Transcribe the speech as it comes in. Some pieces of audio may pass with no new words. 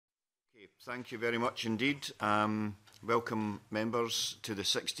Thank you very much indeed. Welcome members to the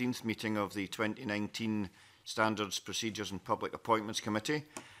 16th meeting of the 2019 Standards, Procedures and Public Appointments Committee.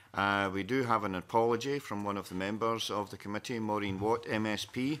 We do have an apology from one of the members of the committee. Maureen Watt,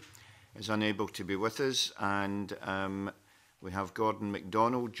 MSP, is unable to be with us, and we have Gordon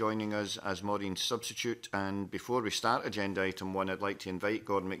MacDonald joining us as Maureen's substitute. And before we start agenda item 1, I'd like to invite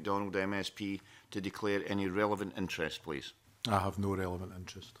Gordon MacDonald, MSP, to declare any relevant interest, please. I have no relevant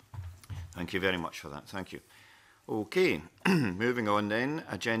interest. Thank you very much for that. Thank you. Okay, moving on then,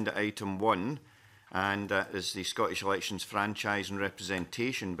 agenda item 1, and that is the Scottish Elections Franchise and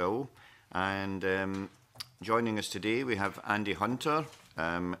Representation Bill. And joining us today we have Andy Hunter,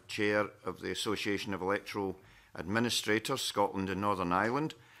 Chair of the Association of Electoral Administrators, Scotland and Northern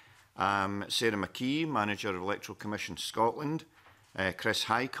Ireland, Sarah McKee, Manager of Electoral Commission Scotland, Chris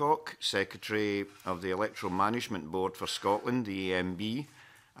Highcock, Secretary of the Electoral Management Board for Scotland, the EMB,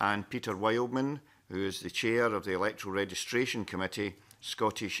 and Peter Wildman, who is the Chair of the Electoral Registration Committee,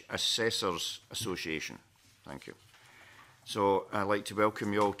 Scottish Assessors Association. Thank you. So I'd like to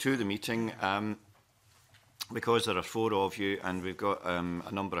welcome you all to the meeting. Because there are 4 of you and we've got a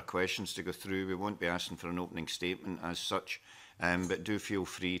number of questions to go through, we won't be asking for an opening statement as such, but do feel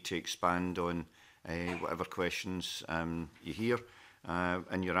free to expand on whatever questions you hear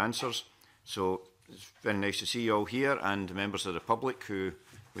and your answers. So it's very nice to see you all here, and members of the public who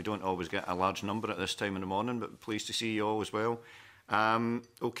we don't always get a large number at this time in the morning, but pleased to see you all as well.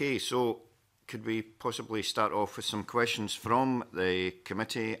 Okay, so could we possibly start off with some questions from the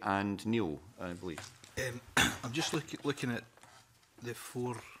committee, and Neil, I believe. I'm just looking at the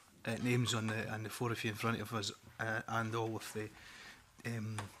 4 names on the 4 of you in front of us, and all of the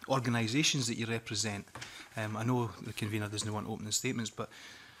organisations that you represent. I know the convener doesn't want opening statements, but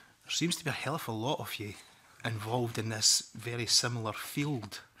there seems to be a hell of a lot of you involved in this very similar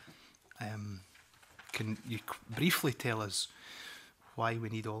field. Can you briefly tell us why we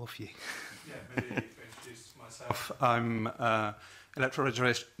need all of you? Yeah, maybe to introduce myself. I'm Electoral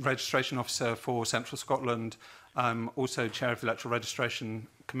Registration Officer for Central Scotland. I'm also Chair of the Electoral Registration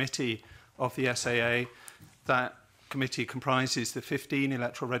Committee of the SAA. That committee comprises the 15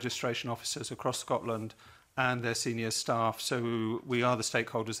 electoral registration officers across Scotland and their senior staff. So we are the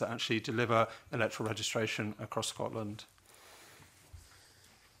stakeholders that actually deliver electoral registration across Scotland.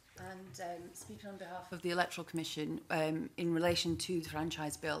 And speaking on behalf of the Electoral Commission, in relation to the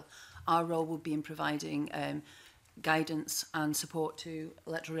franchise bill, our role will be in providing guidance and support to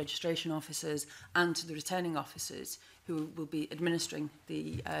electoral registration officers and to the returning officers who will be administering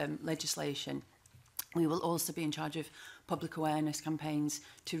the legislation. We will also be in charge of public awareness campaigns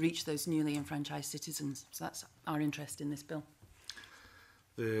to reach those newly enfranchised citizens. So that's our interest in this bill.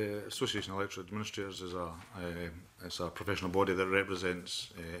 The Association of Electoral Administrators is a professional body that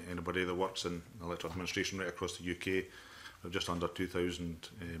represents anybody that works in electoral administration right across the UK. We have just under 2,000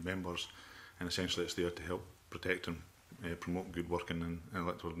 members, and essentially it's there to help protect and promote good work in the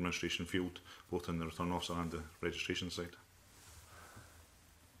electoral administration field, both in the return officer and the registration side.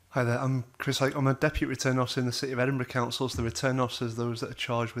 Hi there, I'm Chris Hyke. I'm a Deputy Return Officer in the City of Edinburgh Councils. The return officers, those that are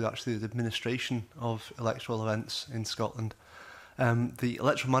charged with actually the administration of electoral events in Scotland. The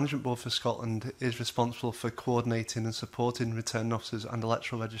Electoral Management Board for Scotland is responsible for coordinating and supporting return officers and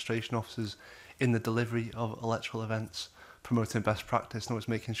electoral registration officers in the delivery of electoral events, promoting best practice, and always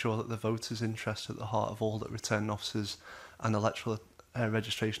making sure that the voters' interests are at the heart of all that return officers and electoral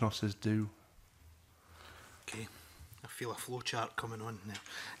registration officers do. Okay. I feel a flowchart coming on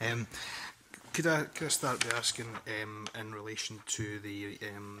now. Could I start by asking, in relation to the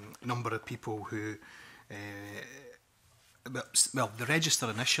number of people who, well, the register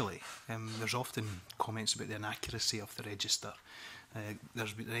initially, there's often comments about the inaccuracy of the register.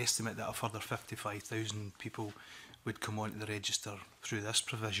 There's been an estimate that a further 55,000 people would come onto the register through this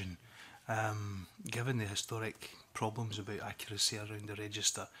provision. Given the historic problems about accuracy around the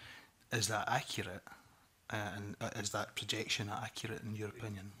register, is that accurate? And is that projection accurate in your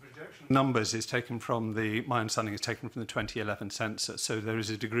opinion? Numbers is taken from my understanding is taken from the 2011 census, so there is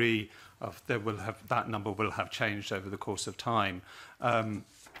a degree of that number will have changed over the course of time.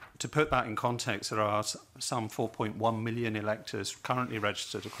 To put that in context, there are some 4.1 million electors currently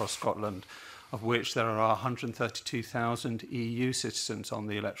registered across Scotland, of which there are 132,000 EU citizens on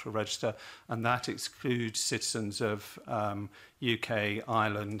the electoral register, and that excludes citizens of UK,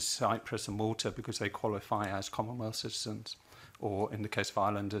 Ireland, Cyprus and Malta, because they qualify as Commonwealth citizens, or in the case of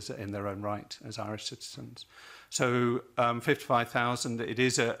Ireland, as in their own right as Irish citizens. So 55,000, it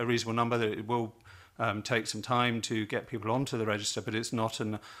is a reasonable number. That it will take some time to get people onto the register, but it's not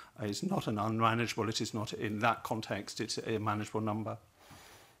an unmanageable. It is not, in that context, it's a manageable number.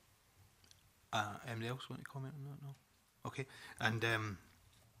 Anybody else want to comment on that? No? Okay. And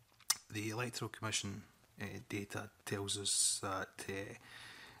the Electoral Commission data tells us that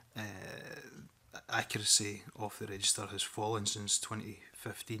accuracy of the register has fallen since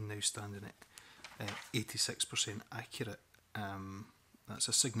 2015, now standing at 86% accurate. That's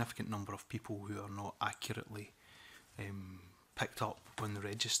a significant number of people who are not accurately picked up on the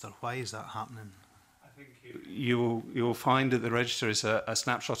register. Why is that happening? I think you'll find that the register is a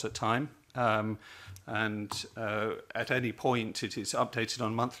snapshot at time, and at any point it is updated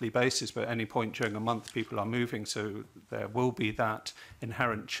on a monthly basis, but at any point during a month people are moving, so there will be that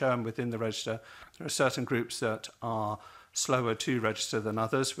inherent churn within the register. There are certain groups that are slower to register than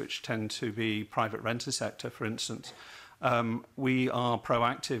others, which tend to be private renter sector, for instance. We are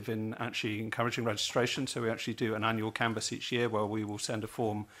proactive in actually encouraging registration, so we actually do an annual canvass each year where we will send a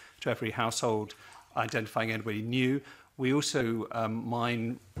form to every household identifying anybody new. We also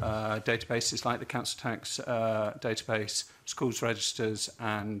mine databases like the council tax database, schools registers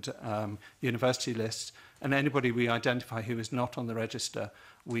and university lists, and anybody we identify who is not on the register,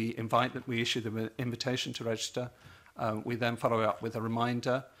 we issue them an invitation to register. We then follow up with a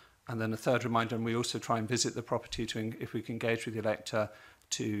reminder, and then a third reminder, and we also try and visit the property if we can engage with the elector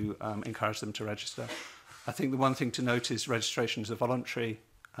to encourage them to register. I think the one thing to note is registration is a voluntary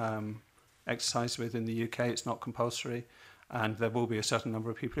exercise within the UK. It's not compulsory, and there will be a certain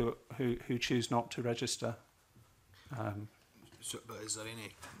number of people who choose not to register. But is there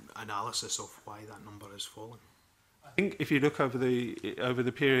any analysis of why that number has fallen? I think if you look over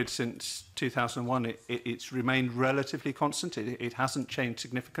the period since 2001, it's remained relatively constant. It hasn't changed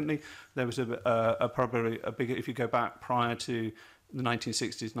significantly. There was probably a bigger, if you go back prior to the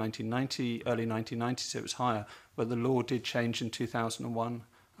 1960s, 1990, early 1990s, it was higher. But the law did change in 2001,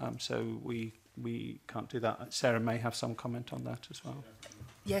 so we can't do that. Sarah may have some comment on that as well.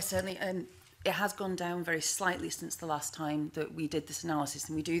 Yes, certainly. It has gone down very slightly since the last time that we did this analysis,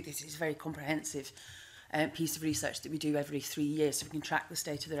 and we do this. It's very comprehensive. Piece of research that we do every 3 years, so we can track the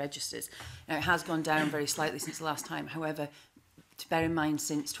state of the registers. Now, it has gone down very slightly since the last time. However, to bear in mind,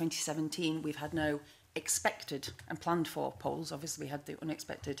 since 2017, we've had no expected and planned for polls. Obviously, we had the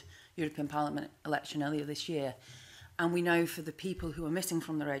unexpected European Parliament election earlier this year. And we know for the people who are missing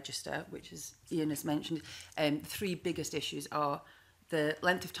from the register, which, as Ian has mentioned, the three biggest issues are the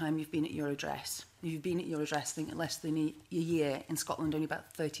length of time you've been at your address. If you've been at your address, I think, less than a year. In Scotland, only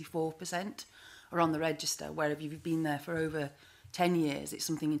about 34%. Are on the register, where if you've been there for over 10 years, it's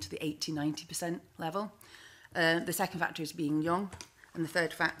something into the 80-90% level. The second factor is being young, and the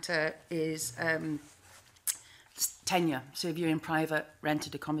third factor is tenure. So if you're in private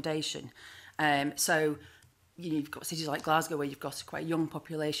rented accommodation, so you've got cities like Glasgow where you've got quite a young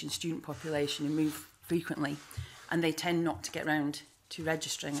population, student population, who move frequently, and they tend not to get round to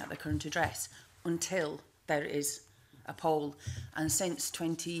registering at their current address until there is a poll. And since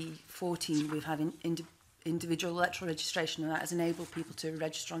 2014 we've had individual electoral registration, and that has enabled people to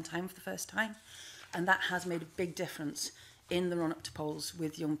register on time for the first time, and that has made a big difference in the run-up to polls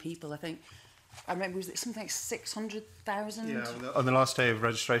with young people. I remember, was it something like 600,000? Yeah, on the last day of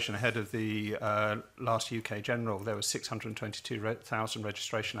registration ahead of the last UK General, there were 622,000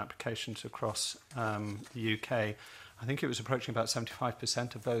 registration applications across the UK. I think it was approaching about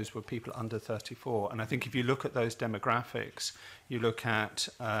 75% of those were people under 34. And I think if you look at those demographics, you look at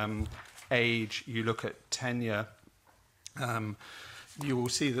age, you look at tenure, you will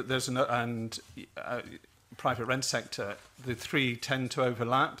see that there's private rent sector, the three tend to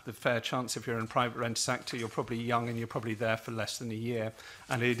overlap. The fair chance if you're in private rent sector, you're probably young and you're probably there for less than a year.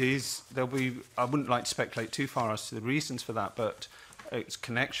 And I wouldn't like to speculate too far as to the reasons for that, but its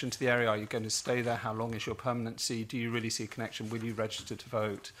connection to the area. Are you going to stay there? How long is your permanency? Do you really see a connection? Will you register to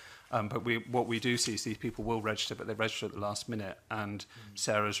vote? But what we do see is these people will register, but they register at the last minute. And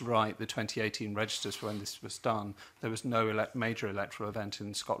Sarah's right, the 2018 registers, when this was done, there was no major electoral event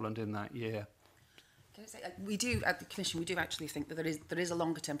in Scotland in that year. Can I say, we do, at the Commission, we do actually think that there is a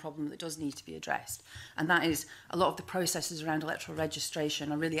longer-term problem that does need to be addressed. And that is, a lot of the processes around electoral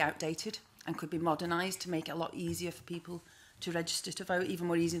registration are really outdated and could be modernised to make it a lot easier for people to register to vote, even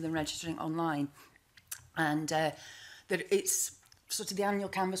more easier than registering online. And that it's sort of the annual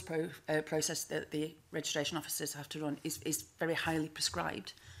canvass process that the registration officers have to run is very highly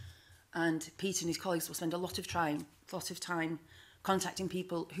prescribed. And Pete and his colleagues will spend a lot of time contacting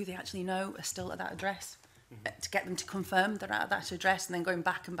people who they actually know are still at that address, to get them to confirm they're at that address, and then going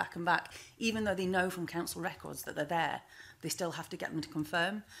back and back and back. Even though they know from council records that they're there, they still have to get them to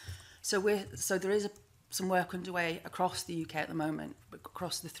confirm. So there is some work underway across the UK at the moment,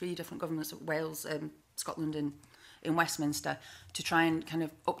 across the three different governments of Wales, Scotland and in Westminster to try and kind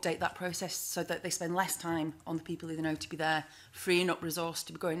of update that process so that they spend less time on the people who they know to be there, freeing up resource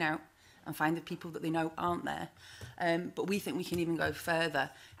to be going out and find the people that they know aren't there. But we think we can even go further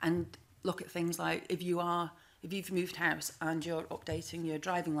and look at things like if you've moved house and you're updating your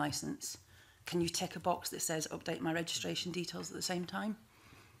driving licence, can you tick a box that says update my registration details at the same time?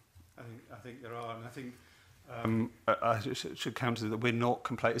 I think there are, and I think I should counter that we're not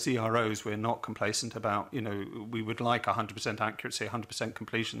as EROs, we're not complacent about, you know, we would like 100% accuracy, 100%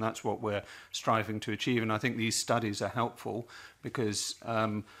 completion. That's what we're striving to achieve. And I think these studies are helpful because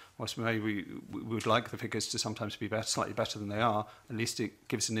whilst maybe we would like the figures to sometimes be better, slightly better than they are, at least it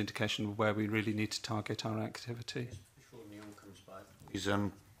gives an indication of where we really need to target our activity. Before Neil comes back.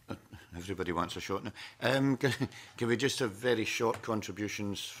 Everybody wants a short now. Can we just have very short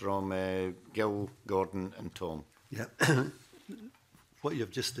contributions from Gil, Gordon and Tom? Yeah. What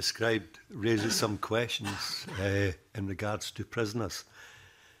you've just described raises some questions in regards to prisoners,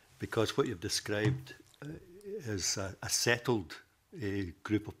 because what you've described is a settled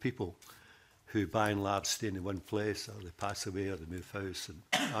group of people who by and large stay in one place, or they pass away or they move house. And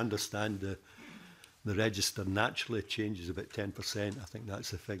I understand the register naturally changes about 10%. I think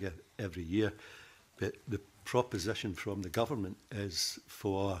that's the figure every year. But the proposition from the government is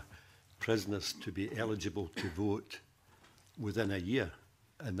for prisoners to be eligible to vote within a year.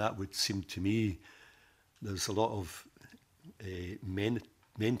 And that would seem to me there's a lot of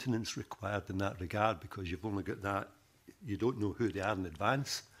maintenance required in that regard, because you've only got that, you don't know who they are in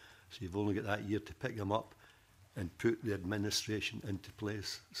advance. So you've only got that year to pick them up and put the administration into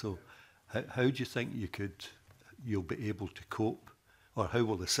place. So how do you think you'll be able to cope, or how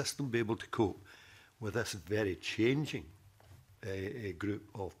will the system be able to cope with this very changing group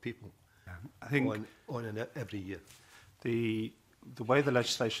of people I think on every year? The way the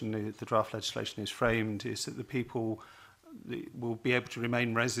legislation, the draft legislation is framed is that the people will be able to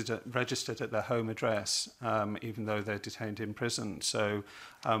remain registered at their home address, even though they're detained in prison. So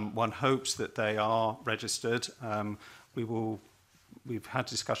one hopes that they are registered. We've had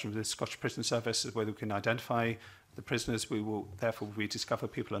discussion with the Scottish Prison Service as whether we can identify the prisoners. We will therefore, we discover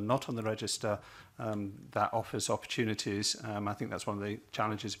people are not on the register. That offers opportunities. I think that's one of the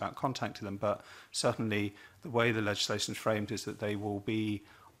challenges about contacting them. But certainly, the way the legislation is framed is that they will be.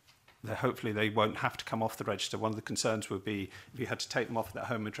 Hopefully, they won't have to come off the register. One of the concerns would be if you had to take them off their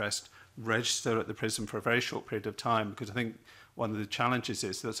home address, register at the prison for a very short period of time. Because I think one of the challenges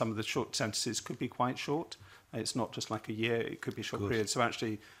is that some of the short sentences could be quite short. It's not just like a year, it could be a short period. So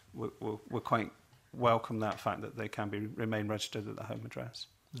actually, we're quite welcome that fact that they can remain registered at the home address.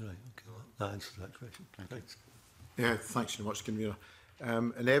 Right, okay, well, that answers that question. Thanks. Yeah, thanks very much, Convener.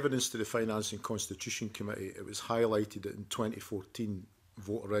 In evidence to the Finance and Constitution Committee, it was highlighted that in 2014,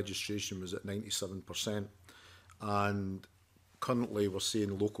 voter registration was at 97%. And currently, we're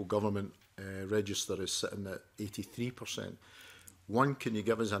seeing local government register is sitting at 83%. One, can you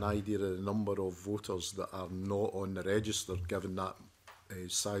give us an idea of the number of voters that are not on the register, given that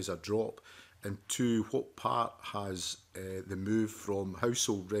size of drop? And two, what part has the move from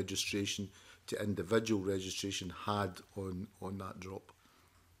household registration to individual registration had on that drop?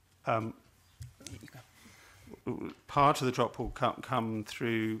 Part of the drop will come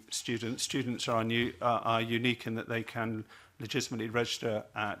through students. Students are unique in that they can legitimately register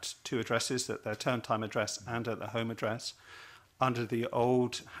at two addresses, at their term time address and at their home address. Under the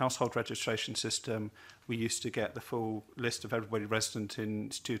old household registration system, we used to get the full list of everybody resident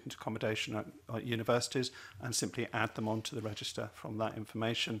in student accommodation at universities and simply add them onto the register from that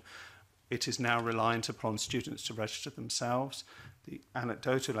information. It is now reliant upon students to register themselves. The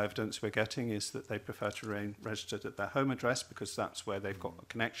anecdotal evidence we're getting is that they prefer to remain registered at their home address because that's where they've got a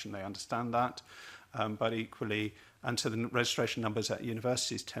connection, they understand that. But equally, and so the registration numbers at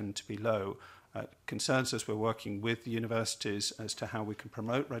universities tend to be low. Concerns us, we're working with the universities as to how we can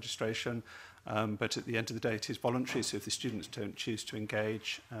promote registration, but at the end of the day it is voluntary, so if the students don't choose to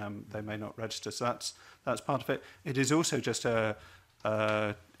engage, they may not register. So that's part of it. It is also just a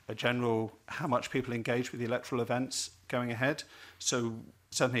general how much people engage with the electoral events going ahead. So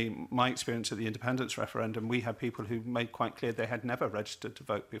certainly my experience at the independence referendum, we had people who made quite clear they had never registered to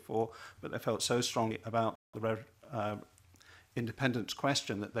vote before, but they felt so strongly about the independence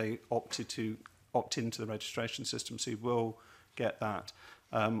question that they opted to opt into the registration system, so you will get that.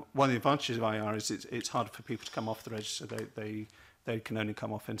 One of the advantages of IR is it's harder for people to come off the register. They can only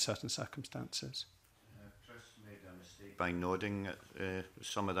come off in certain circumstances. Chris made a mistake by nodding at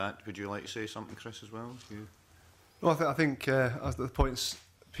some of that. Would you like to say something, Chris, as well? Well, I think as the points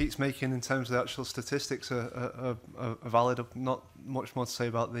Pete's making in terms of the actual statistics are valid. Not much more to say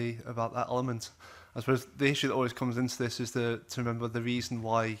about that element. I suppose the issue that always comes into this is to remember the reason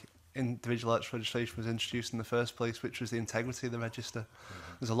why individual electoral registration was introduced in the first place, which was the integrity of the register.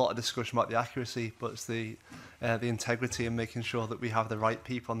 There's a lot of discussion about the accuracy, but it's the integrity and making sure that we have the right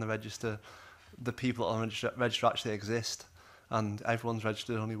people on the register, the people on the register actually exist, and everyone's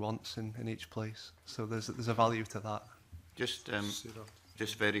registered only once in each place. So there's a value to that.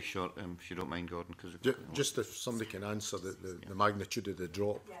 Just very short, if you don't mind, Gordon. Just if somebody can answer the magnitude of the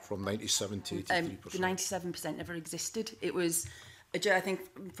drop from 97 to 83%. The 97% never existed. It was, I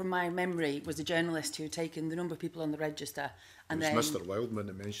think, from my memory, was a journalist who had taken the number of people on the register and it was then... Mr Wildman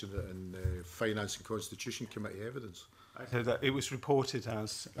that mentioned it in Finance and Constitution Committee evidence. So that it was reported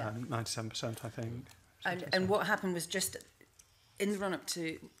as 97%, I think. And what happened was just in the run-up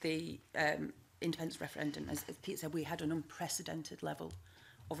to the independence referendum, as Pete said, we had an unprecedented level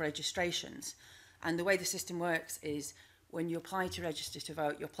of registrations. And the way the system works is when you apply to register to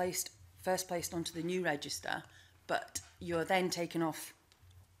vote, you're first placed onto the new register, but you're then taken off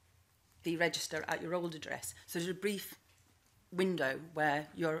the register at your old address. So there's a brief window where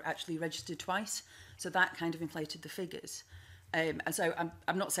you're actually registered twice. So that kind of inflated the figures. And so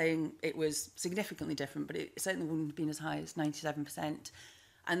I'm not saying it was significantly different, but it certainly wouldn't have been as high as 97%.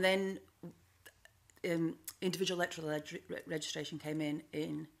 And then individual electoral registration came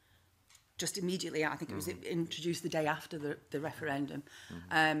in just immediately. I think it was introduced the day after the referendum.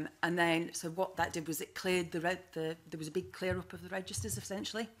 And then, so what that did was it cleared there was a big clear up of the registers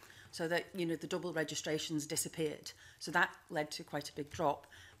essentially, so that, you know, the double registrations disappeared. So that led to quite a big drop.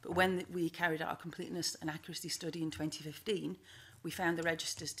 But when we carried out our completeness and accuracy study in 2015, we found the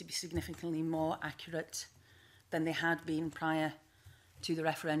registers to be significantly more accurate than they had been prior to the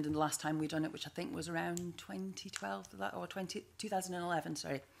referendum the last time we'd done it, which I think was around 2012 or 2011,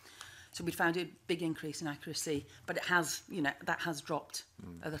 sorry. So we'd found a big increase in accuracy, but it has, you know, that has dropped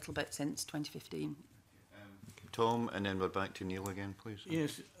a little bit since 2015. Tom, and then we're back to Neil again, please.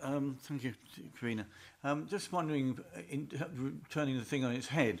 Yes, thank you, Karina. Just wondering, turning the thing on its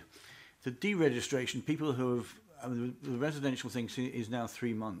head, the deregistration, people who have, the residential thing is now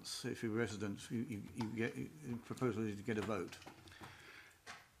 3 months. If you're resident, you get, the proposal is to get a vote.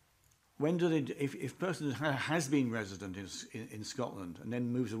 When do they, if a person has been resident in Scotland and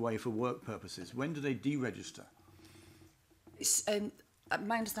then moves away for work purposes, when do they deregister? It's,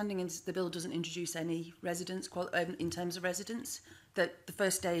 my understanding is the bill doesn't introduce any residence in terms of residence. That the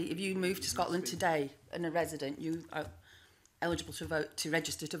first day, if you move to Scotland today and a resident, you are eligible to vote, to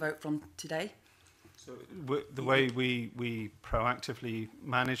register to vote from today. So the way we proactively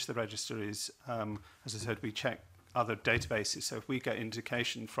manage the register is, as I said, we check other databases. So if we get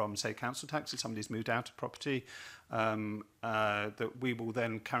indication from, say, council tax that somebody's moved out of property, that we will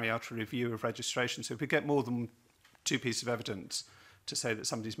then carry out a review of registration. So if we get more than 2 pieces of evidence to say that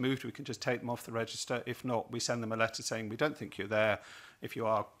somebody's moved, we can just take them off the register. If not, we send them a letter saying we don't think you're there. If you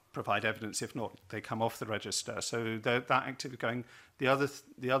are, provide evidence. If not, they come off the register. So that activity going. The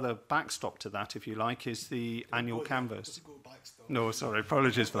other backstop to that, if you like, is the annual canvass. No, sorry,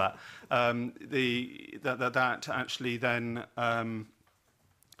 apologies for that. That actually then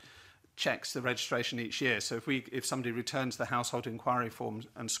checks the registration each year. So if somebody returns the household inquiry form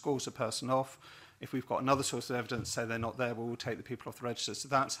and scores a person off, if we've got another source of evidence say they're not there, we'll take the people off the register. So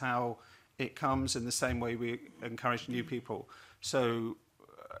that's how it comes, in the same way we encourage new people. So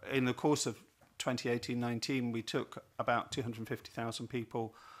in the course of 2018-19, we took about 250,000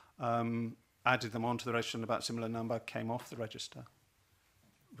 people, added them onto the register, and about a similar number came off the register.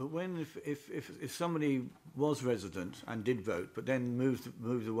 But when, if somebody was resident and did vote, but then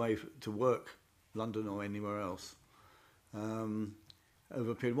moved away to work, London or anywhere else,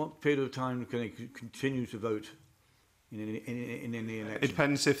 over a period, what period of time can they continue to vote in any election? It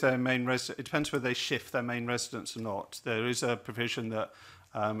depends if their main it depends whether they shift their main residence or not. There is a provision that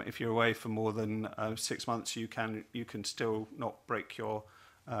if you're away for more than 6 months, you can still not break your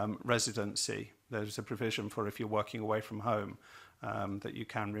residency. There's a provision for if you're working away from home that you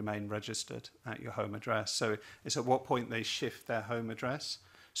can remain registered at your home address. So it's at what point they shift their home address.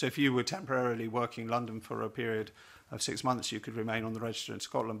 So if you were temporarily working London for a period of 6 months, you could remain on the register in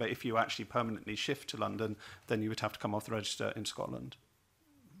Scotland. But if you actually permanently shift to London, then you would have to come off the register in Scotland.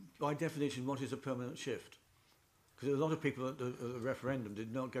 By definition, what is a permanent shift? Because a lot of people at the referendum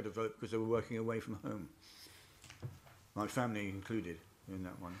did not get a vote because they were working away from home. My family included in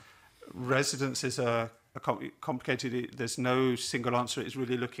that one. Residence is a complicated. There's no single answer. It's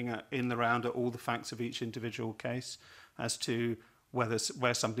really looking at in the round at all the facts of each individual case as to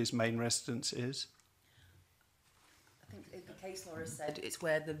where somebody's main residence is. I think case law has said it's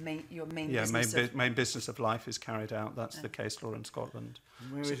where your main Yeah, business main business of life is carried out. That's the case law in Scotland.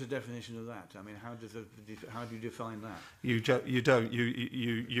 Where is the definition of that? I mean, how do you define that? You don't.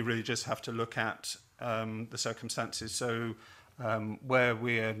 You really just have to look at the circumstances. So where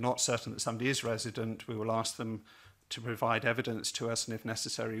we are not certain that somebody is resident, we will ask them to provide evidence to us, and if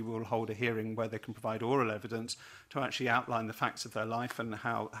necessary, we will hold a hearing where they can provide oral evidence to actually outline the facts of their life and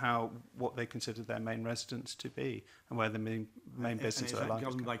what they consider their main residence to be, and where the main business of their life is.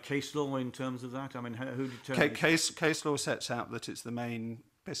 Governed by case law in terms of that? I mean, who determines? Case law sets out that it's the main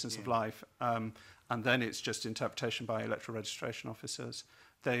business of life, and then it's just interpretation by electoral registration officers.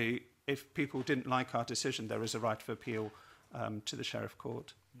 If people didn't like our decision, there is a right of appeal to the Sheriff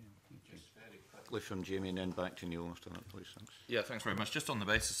Court. From Jamie and then back to Neil after that, please. Thanks. Yeah, thanks very much. Just on the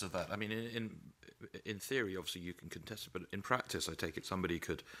basis of that, I mean, in theory, obviously you can contest it, but in practice, I take it somebody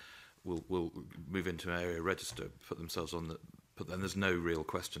will move into an area, register, put themselves on and there's no real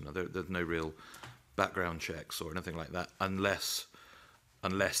question. There's no real background checks or anything like that, unless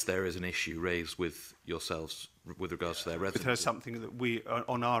there is an issue raised with yourselves with regards to their residency. If there's something that we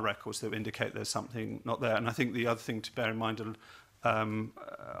on our records that indicate there's something not there, and I think the other thing to bear in mind.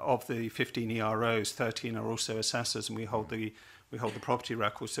 Of the 15 EROs, 13 are also assessors, and we hold the property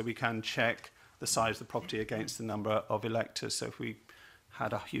records, so we can check the size of the property against the number of electors. So if we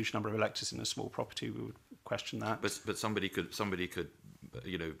had a huge number of electors in a small property, we would question that. But somebody could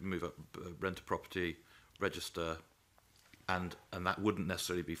move up, rent a property, register, and that wouldn't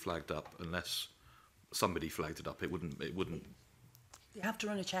necessarily be flagged up unless somebody flagged it up. It wouldn't. You have to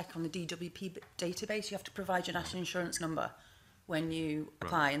run a check on the DWP database. You have to provide your national insurance number when you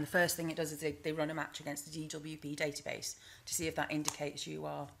apply, Right. and the first thing it does is they run a match against the DWP database to see if that indicates you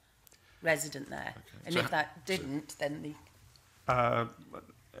are resident there. Okay. And so if that didn't, then the...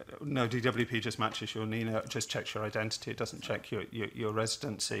 No, DWP just matches your NINA, just checks your identity. It doesn't check your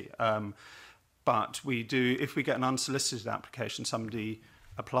residency. But we do, if we get an unsolicited application, somebody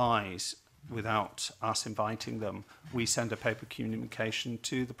applies without us inviting them, we send a paper communication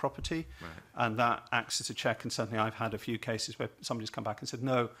to the property, and that acts as a check. And certainly I've had a few cases where somebody's come back and said,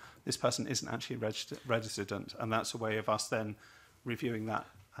 no, this person isn't actually resident, and that's a way of us then reviewing that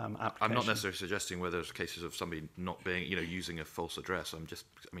application. I'm not necessarily suggesting whether there's cases of somebody not being, using a false address.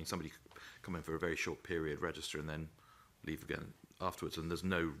 Somebody come in for a very short period, register, and then leave again afterwards, and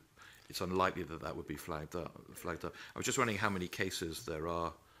it's unlikely that would be flagged up. I was just wondering how many cases there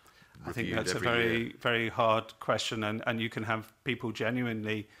are. I think that's a very, very hard question, and you can have people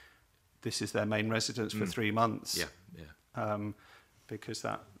genuinely, this is their main residence for 3 months. Because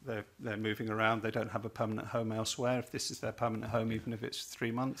they're moving around, they don't have a permanent home elsewhere. If this is their permanent home, even if it's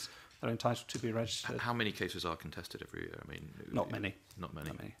 3 months, they're entitled to be registered. How many cases are contested every year? I mean, not many. Not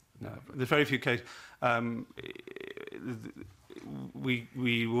many. No, there's very few cases. We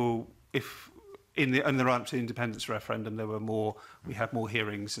will, if in the run to independence referendum, we had more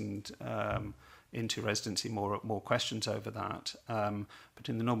hearings and into residency, more questions over that. But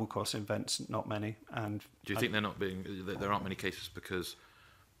in the normal course of events, not many. And do you think there aren't many cases because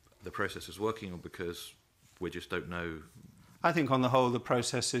the process is working, or because we just don't know? I think on the whole the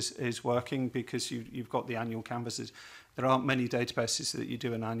process is working, because you've got the annual canvasses. There aren't many databases that you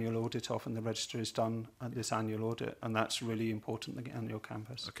do an annual audit of, and the register is done at this annual audit, and that's really important, the annual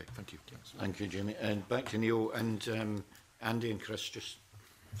canvas. Okay, thank you. Thank you, Jamie. And back to Neil and Andy and Chris, just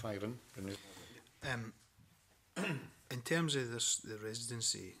firing. In terms of the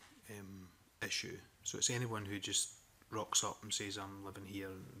residency issue, so it's anyone who just rocks up and says I'm living here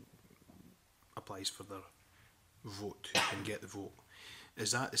and applies for their vote who can get the vote.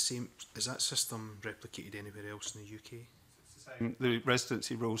 Is that the same? Is that system replicated anywhere else in the UK? The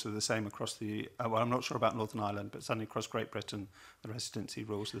residency rules are the same across the. Well, I'm not sure about Northern Ireland, but certainly across Great Britain, the residency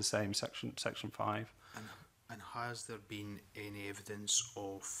rules are the same. Section 5. And has there been any evidence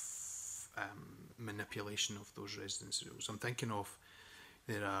of manipulation of those residency rules? I'm thinking of,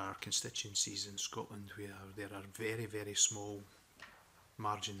 there are constituencies in Scotland where there are very, very small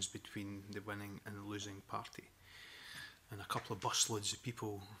margins between the winning and the losing party, and a couple of busloads of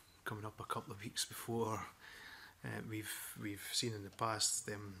people coming up a couple of weeks before. We've seen in the past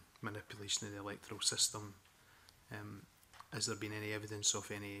manipulation of the electoral system. Has there been any evidence of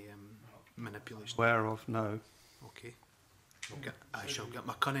any manipulation? Aware of, no. Okay. I shall get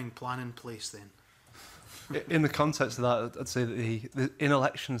my cunning plan in place then. In the context of that, I'd say that in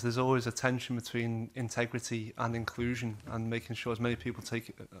elections there's always a tension between integrity and inclusion, and making sure as many people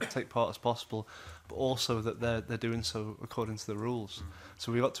take part as possible, but also that they're doing so according to the rules.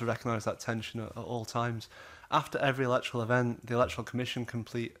 So we've got to recognise that tension at all times. After every electoral event, the Electoral Commission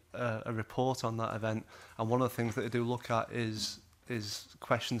complete a report on that event, and one of the things that they do look at is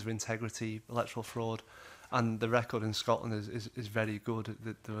questions of integrity, electoral fraud, and the record in Scotland is very good.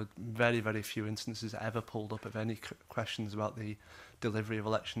 There are very, very few instances ever pulled up of any questions about the delivery of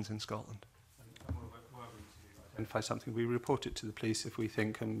elections in Scotland. Identify something, we report it to the police if we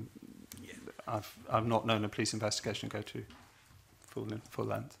think, and I've not known a police investigation go to full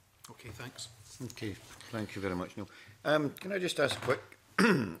length. Okay, thanks. Okay, thank you very much, Neil. Can I just ask a quick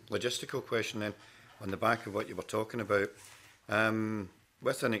logistical question then, on the back of what you were talking about?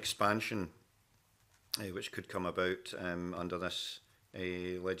 With an expansion which could come about under this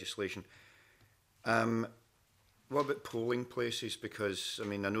legislation, what about polling places? Because, I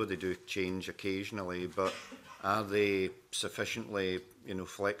mean, I know they do change occasionally, but are they sufficiently,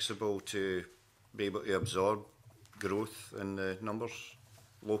 flexible to be able to absorb growth in the numbers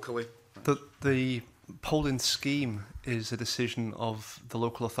locally? The polling scheme is a decision of the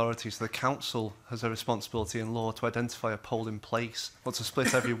local authorities. The council has a responsibility in law to identify a polling place, or to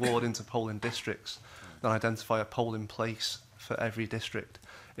split every ward into polling districts, then identify a polling place for every district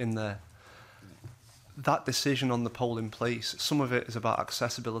in there. That decision on the polling place, some of it is about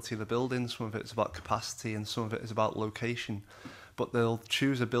accessibility of the building, some of it is about capacity, and some of it is about location. But they'll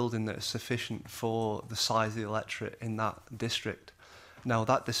choose a building that is sufficient for the size of the electorate in that district. Now,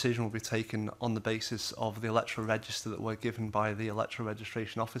 that decision will be taken on the basis of the electoral register that we're given by the electoral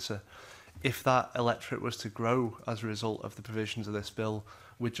registration officer. If that electorate was to grow as a result of the provisions of this bill,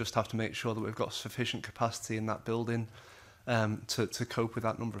 we'd just have to make sure that we've got sufficient capacity in that building to cope with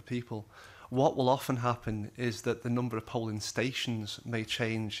that number of people. What will often happen is that the number of polling stations may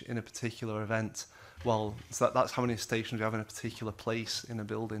change in a particular event. Well, so that's how many stations we have in a particular place in a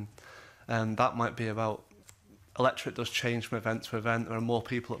building. And that might be about, electorate does change from event to event. There are more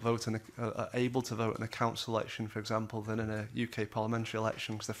people that vote are able to vote in a council election, for example, than in a UK parliamentary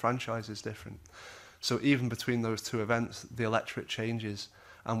election, because the franchise is different. So even between those two events, the electorate changes,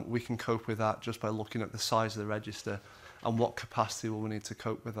 and we can cope with that just by looking at the size of the register and what capacity will we need to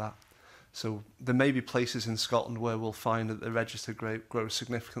cope with that. So there may be places in Scotland where we'll find that the register grows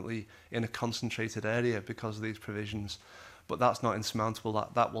significantly in a concentrated area because of these provisions, but that's not insurmountable.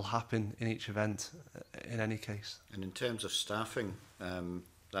 That will happen in each event in any case. And in terms of staffing,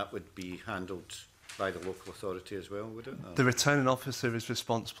 that would be handled by the local authority as well, would it? Or? The returning officer is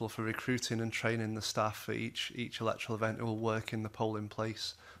responsible for recruiting and training the staff for each electoral event who will work in the polling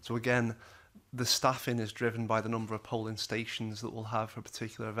place. So again, the staffing is driven by the number of polling stations that we'll have for a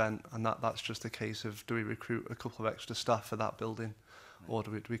particular event, and that's just a case of, do we recruit a couple of extra staff for that building, or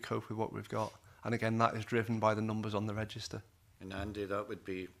do we cope with what we've got? And again, that is driven by the numbers on the register. And Andy, that would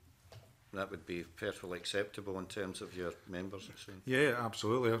be perfectly acceptable in terms of your members, I think. Yeah,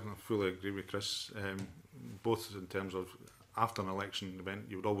 absolutely. I fully agree with Chris. Both in terms of after an election event,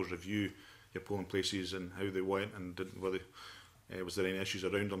 you would always review your polling places and how they went and whether was there any issues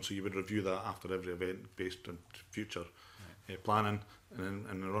around them. So you would review that after every event based on future planning. And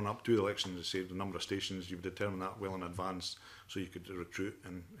in the run up to the elections, to say the number of stations, you would determine that well in advance, so you could recruit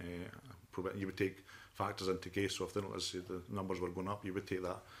and you would take factors into case. So if the numbers were going up, you would take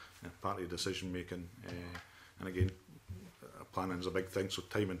that part of your decision making. And again, planning is a big thing, so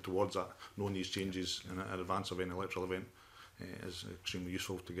timing towards that, knowing these changes in advance of any electoral event is extremely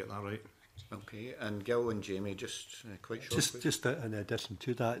useful to get that right. Okay, and Gil and Jamie, just quite shortly. Just in addition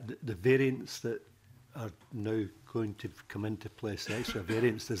to that, the variants that are now going to come into place, the extra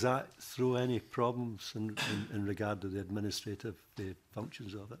variants, does that throw any problems in regard to the administrative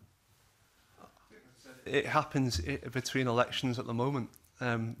functions of it? It happens between elections at the moment.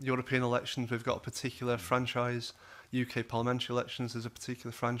 European elections, we've got a particular franchise. UK parliamentary elections, there's a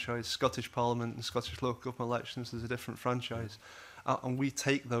particular franchise. Scottish Parliament and Scottish local government elections, there's a different franchise. And we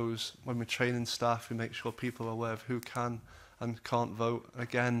take those when we're training staff. We make sure people are aware of who can and can't vote.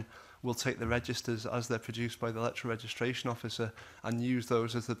 Again, we'll take the registers as they're produced by the electoral registration officer and use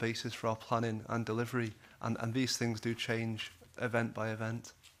those as the basis for our planning and delivery. And these things do change event by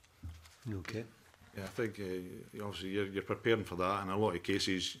event. Okay. Yeah, I think obviously you're preparing for that. In a lot of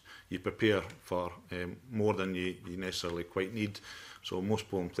cases, you prepare for more than you necessarily quite need. So most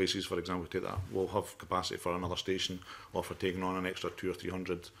polling places, for example, take that, will have capacity for another station or for taking on an extra 200 or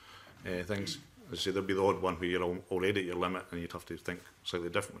 300 things. As I say, there'll be the odd one where you're already at your limit and you'd have to think slightly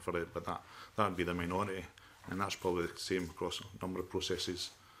different for it, but that would be the minority. And that's probably the same across a number of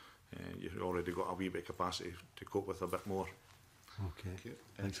processes. You've already got a wee bit of capacity to cope with a bit more. Okay,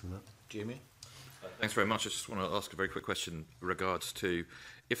 thanks for that. Jamie? Thanks very much. I just want to ask a very quick question in regards to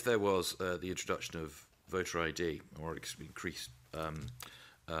if there was the introduction of voter ID or increased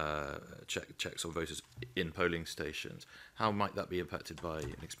checks on voters in polling stations. How might that be impacted by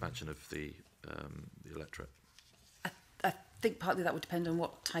an expansion of the electorate? I think partly that would depend on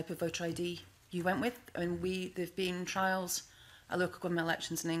what type of voter ID you went with. I mean, there've been trials at local government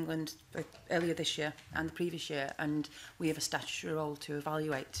elections in England earlier this year and the previous year, and we have a statutory role to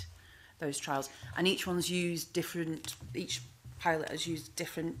evaluate those trials. And each pilot has used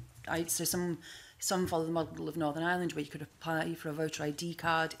different. So some follow the model of Northern Ireland, where you could apply for a voter ID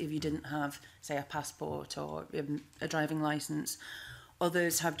card if you didn't have, say, a passport or a driving licence.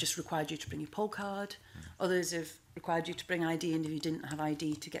 Others have just required you to bring your poll card. Others have required you to bring ID, and if you didn't have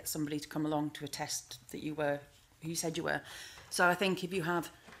ID, to get somebody to come along to attest that you were who you said you were. So I think if you have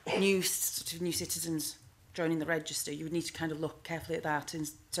new citizens joining the register, you would need to kind of look carefully at that, and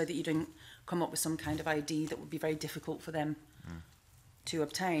so that you don't come up with some kind of ID that would be very difficult for them to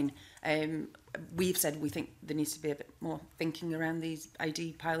obtain. We've said we think there needs to be a bit more thinking around these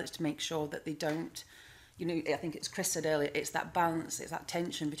ID pilots to make sure that they don't, you know, I think it's Chris said earlier, it's that balance, it's that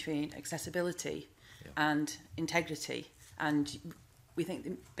tension between accessibility and integrity, and we think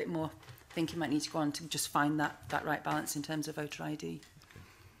a bit more thinking might need to go on to just find that right balance in terms of voter ID.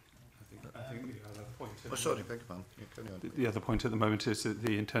 I think the other point. Sorry, beg your pardon. Yeah, carry on. The other point at the moment is that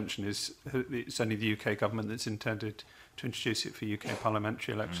the intention is it's only the UK government that's intended to introduce it for UK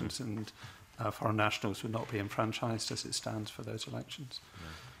parliamentary elections, and foreign nationals would not be enfranchised as it stands for those elections. No.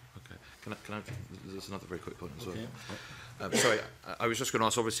 Okay. Can I? There's another very quick point as well. Sorry, I was just going to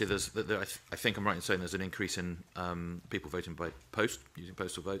ask. Obviously, I think I'm right in saying there's an increase in people voting by post, using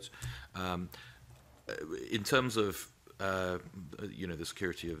postal votes. In terms of you know, the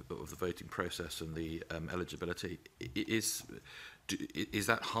security of the voting process and the eligibility, is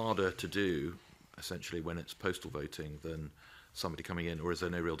that harder to do essentially when it's postal voting than somebody coming in, or is there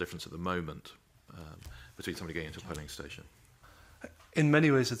no real difference at the moment between somebody going into a polling station? In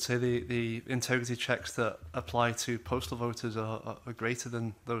many ways, I'd say the integrity checks that apply to postal voters are greater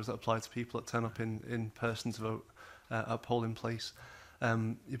than those that apply to people that turn up in person to vote at a polling place.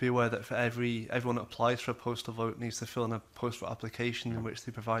 You'd be aware that for everyone that applies for a postal vote needs to fill in a postal application in which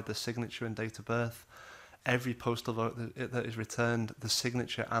they provide their signature and date of birth. Every postal vote that is returned, the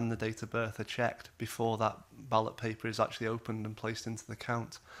signature and the date of birth are checked before that ballot paper is actually opened and placed into the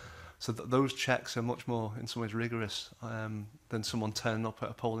count. So those checks are much more, in some ways, rigorous than someone turning up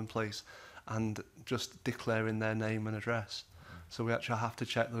at a polling place and just declaring their name and address. So we actually have to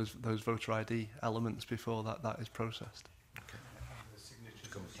check those voter ID elements before that is processed.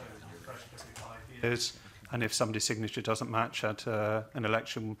 And if somebody's signature doesn't match at an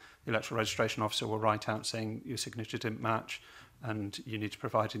election, the electoral registration officer will write out saying your signature didn't match and you need to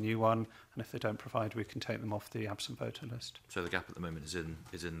provide a new one. And if they don't provide, we can take them off the absent voter list. So the gap at the moment is in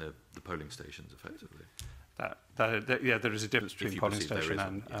the polling stations, effectively. Yeah, there is a difference between polling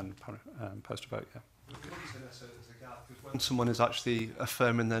station and postal vote. Yeah. When someone is actually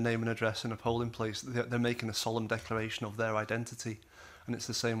affirming their name and address in a polling place, they're making a solemn declaration of their identity. And it's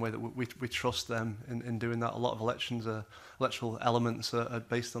the same way that we trust them in doing that. A lot of electoral elements are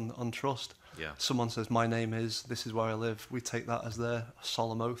based on trust. Yeah. Someone says, my name is, this is where I live. We take that as their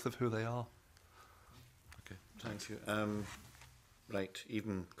solemn oath of who they are. Okay, thank you. Right,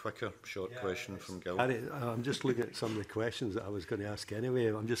 even quicker short question from Gil. Harry, I'm just looking at some of the questions that I was going to ask anyway.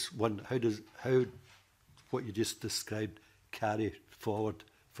 I'm just wondering, how what you just described carry forward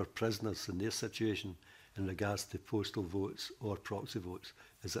for prisoners in their situation in regards to postal votes or proxy votes?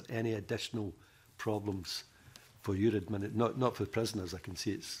 Is there any additional problems for your not for prisoners? I can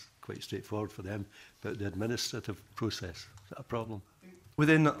see it's quite straightforward for them, but the administrative process, is that a problem?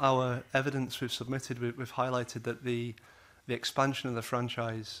 Within our evidence we've submitted, we've highlighted that the expansion of the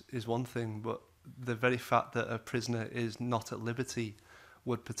franchise is one thing, but the very fact that a prisoner is not at liberty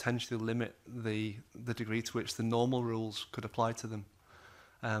would potentially limit the degree to which the normal rules could apply to them.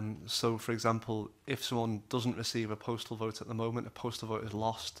 So, for example, if someone doesn't receive a postal vote at the moment, a postal vote is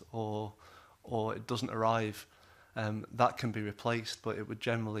lost or it doesn't arrive, that can be replaced, but it would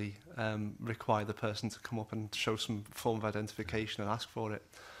generally require the person to come up and show some form of identification and ask for it.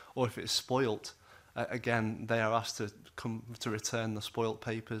 Or if it's spoilt, again, they are asked to come to return the spoilt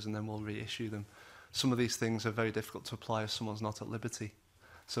papers and then we'll reissue them. Some of these things are very difficult to apply if someone's not at liberty.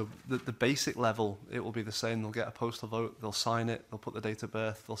 So the basic level, it will be the same. They'll get a postal vote, they'll sign it, they'll put the date of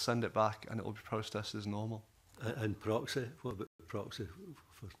birth, they'll send it back, and it will be processed as normal. And proxy? What about proxy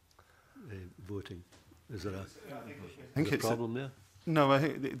for voting? Is there a problem there? No, I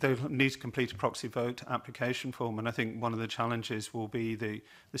think they'll need to complete a proxy vote application form, and I think one of the challenges will be the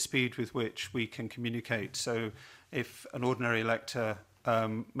speed with which we can communicate. So if an ordinary elector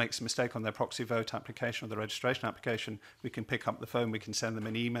makes a mistake on their proxy vote application or the registration application, we can pick up the phone, we can send them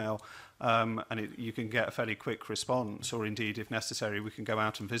an email, and you can get a fairly quick response, or indeed, if necessary, we can go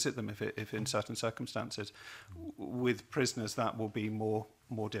out and visit them if in certain circumstances. With prisoners, that will be more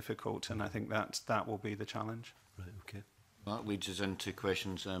difficult, and I think that will be the challenge. Right, okay. That leads us into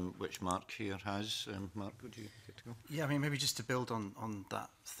questions which Mark here has. Mark, would you get to go? Yeah, I mean, maybe just to build on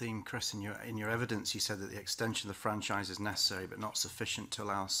that theme, Chris, in your evidence, you said that the extension of the franchise is necessary but not sufficient to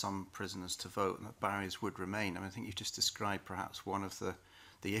allow some prisoners to vote, and that barriers would remain. I mean, I think you've just described perhaps one of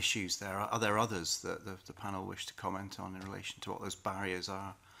the issues there. Are there others that the panel wish to comment on in relation to what those barriers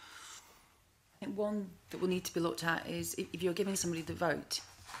are? I think one that will need to be looked at is if you're giving somebody the vote,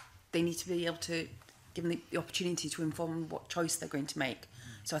 they need to be able to give them the opportunity to inform what choice they're going to make.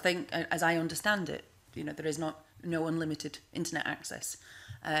 So I think, as I understand it, you know, there is no unlimited internet access.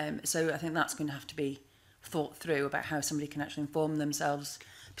 So I think that's going to have to be thought through about how somebody can actually inform themselves,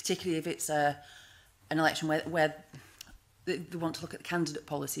 particularly if it's an election where they want to look at the candidate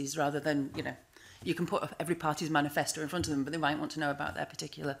policies rather than, you know, you can put every party's manifesto in front of them, but they might want to know about their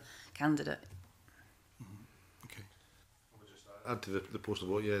particular candidate. Okay. Add to the postal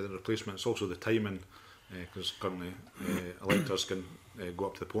vote, yeah, the replacement. It's also the timing, because currently electors can go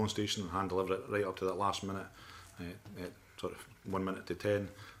up to the polling station and hand deliver it right up to that last minute, sort of 1 minute to 10.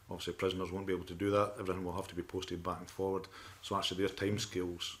 Obviously, prisoners won't be able to do that. Everything will have to be posted back and forward. So actually, their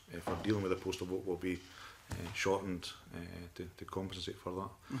timescales for dealing with the postal vote will be shortened to compensate for that.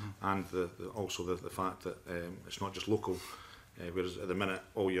 And also the fact that it's not just local, whereas at the minute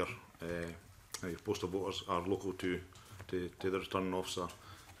all your postal voters are local to the returning officer.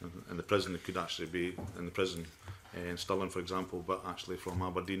 In the prison, it could actually be in the prison in Stirling, for example, but actually from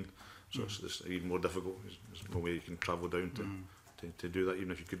Aberdeen. So it's even more difficult. There's no way you can travel down to do that, even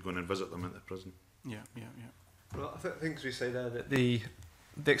if you could go in and visit them at the prison. Yeah. Well, I think as we say there, that the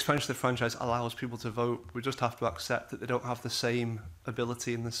expansion of the franchise allows people to vote. We just have to accept that they don't have the same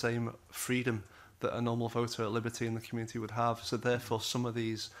ability and the same freedom that a normal voter at liberty in the community would have. So therefore, some of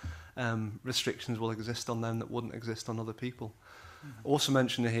these restrictions will exist on them that wouldn't exist on other people. Also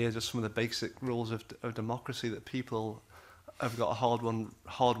mentioned here just some of the basic rules of democracy, that people have got a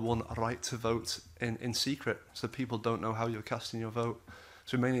hard-won right to vote in secret, so people don't know how you're casting your vote.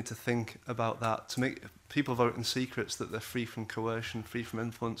 So we may need to think about that, to make people vote in secrets, that they're free from coercion, free from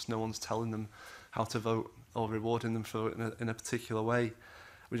influence, no one's telling them how to vote or rewarding them for it in a particular way.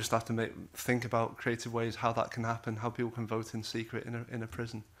 We just have to think about creative ways how that can happen, how people can vote in secret in a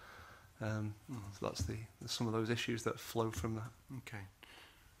prison. So that's some of those issues that flow from that. Okay.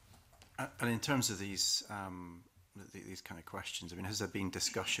 And in terms of these kind of questions, I mean, has there been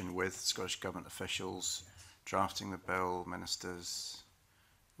discussion with Scottish Government officials drafting the bill, ministers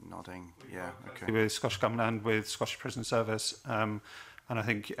nodding? Yeah, okay. With Scottish Government and with Scottish Prison Service, and I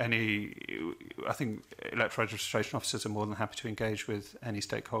think electoral registration officers are more than happy to engage with any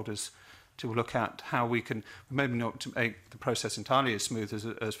stakeholders to look at how we can, maybe not to make the process entirely as smooth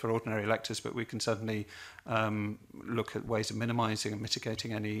as for ordinary electors, but we can certainly look at ways of minimising and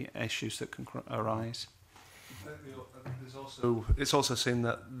mitigating any issues that can arise. It's also seen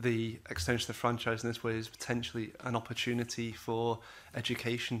that the extension of the franchise in this way is potentially an opportunity for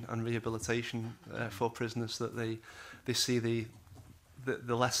education and rehabilitation for prisoners, that they see the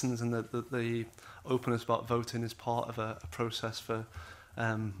lessons and the openness about voting as part of a process for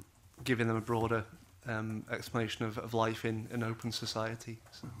giving them a broader explanation of life in an open society.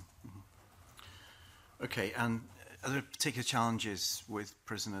 So. Okay, and are there particular challenges with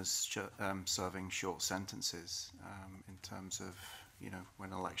prisoners serving short sentences in terms of, you know,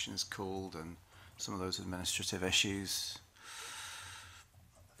 when an election is called and some of those administrative issues?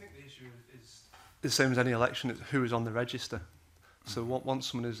 I think the issue is the same as any election, it's who is on the register. So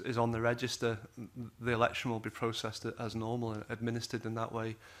once someone is on the register, the election will be processed as normal and administered in that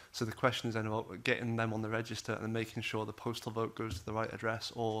way. So the question is then about getting them on the register and making sure the postal vote goes to the right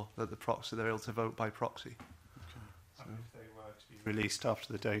address, or that they're able to vote by proxy. So if they were to be released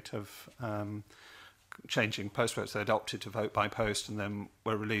after the date of changing post votes, they adopted to vote by post and then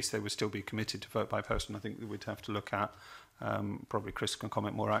were released, they would still be committed to vote by post. And I think we'd have to look at, probably Chris can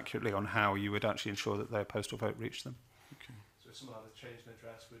comment more accurately on how you would actually ensure that their postal vote reached them. Okay. So if someone had a change in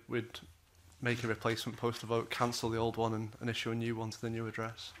address, we'd make a replacement postal vote, cancel the old one and issue a new one to the new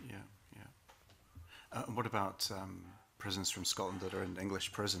address. Yeah. And what about prisoners from Scotland that are in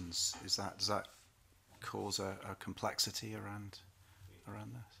English prisons? Does that cause a complexity around this?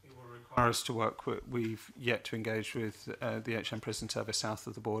 It will require us to work with, we've yet to engage with the HM Prison Service south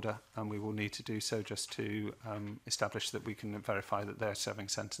of the border, and we will need to do so just to establish that we can verify that they're serving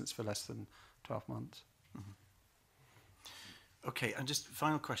sentence for less than 12 months. Okay, and just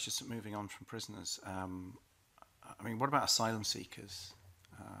final question, so moving on from prisoners. I mean, what about asylum seekers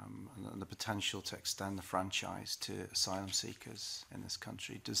and the potential to extend the franchise to asylum seekers in this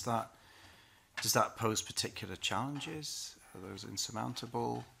country? Does that pose particular challenges? Are those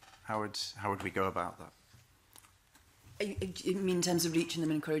insurmountable? How would we go about that? You mean in terms of reaching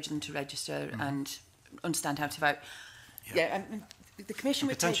them and encouraging them to register and understand how to vote? Yeah, the Commission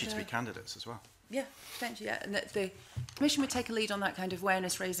would potentially to be candidates as well. Yeah, potentially, yeah. And the Commission would take a lead on that kind of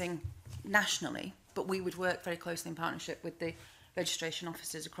awareness raising nationally, but we would work very closely in partnership with the registration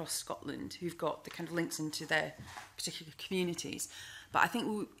officers across Scotland who've got the kind of links into their particular communities. But I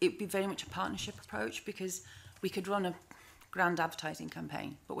think it would be very much a partnership approach, because we could run a grand advertising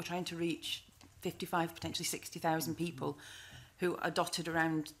campaign, but we're trying to reach 55, potentially 60,000 people who are dotted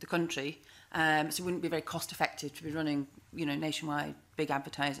around the country. So it wouldn't be very cost effective to be running, nationwide big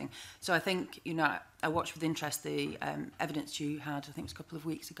advertising. So I think, I watched with interest the evidence you had, I think it was a couple of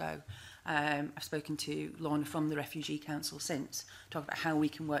weeks ago. I've spoken to Lorna from the Refugee Council since, talk about how we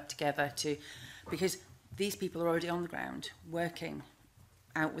can work together because these people are already on the ground working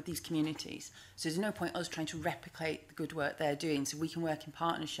out with these communities. So there's no point us trying to replicate the good work they're doing, so we can work in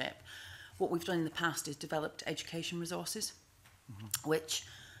partnership. What we've done in the past is developed education resources, which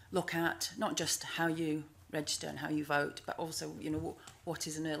look at not just how you register and how you vote, but also, what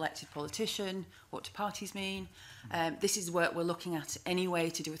is an elected politician, what do parties mean. This is work we're looking at anyway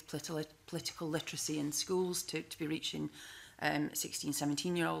to do with political literacy in schools to be reaching 16,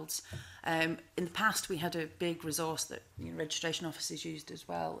 17-year-olds. In the past, we had a big resource that registration officers used as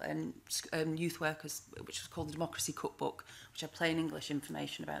well, and youth workers, which was called the Democracy Cookbook, which had plain English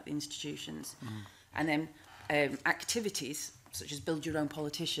information about the institutions. And then activities such as Build Your Own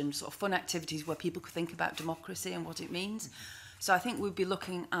Politician, sort of fun activities where people could think about democracy and what it means. So I think we'd be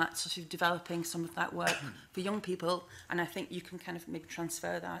looking at sort of developing some of that work for young people, and I think you can kind of maybe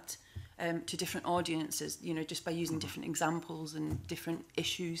transfer that to different audiences, just by using different examples and different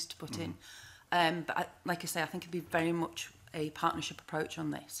issues to put in. But like I say, I think it'd be very much a partnership approach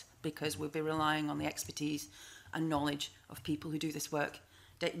on this, because we'll be relying on the expertise and knowledge of people who do this work.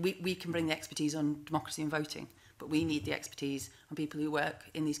 We can bring the expertise on democracy and voting, but we need the expertise on people who work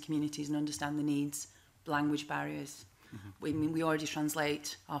in these communities and understand the needs, language barriers. We already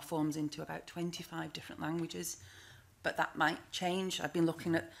translate our forms into about 25 different languages, but that might change. I've been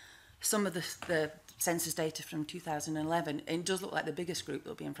looking at some of the census data from 2011. It does look like the biggest group that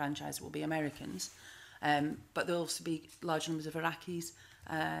will be enfranchised will be Americans, but there'll also be large numbers of Iraqis,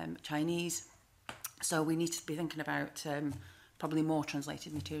 Chinese. So we need to be thinking about probably more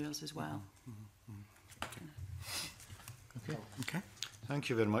translated materials as well. Okay. Thank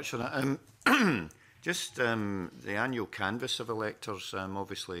you very much for that. Just the annual canvass of electors,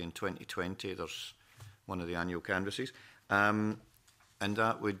 obviously in 2020 there's one of the annual canvasses, and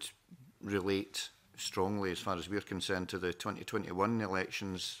that would relate strongly, as far as we're concerned, to the 2021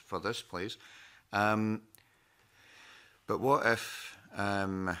 elections for this place. But what if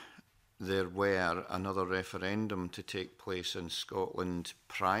there were another referendum to take place in Scotland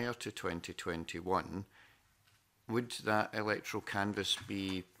prior to 2021? Would that electoral canvass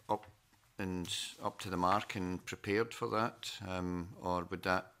be up to the mark and prepared for that, or would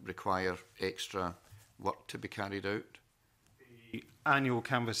that require extra work to be carried out? The annual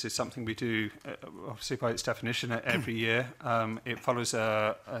canvass is something we do, obviously by its definition, every year. It follows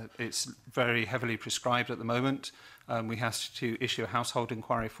it's very heavily prescribed at the moment. We have to issue a household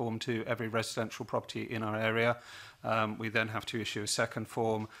inquiry form to every residential property in our area. We then have to issue a second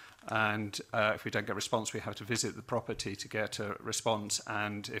form, and if we don't get a response, we have to visit the property to get a response,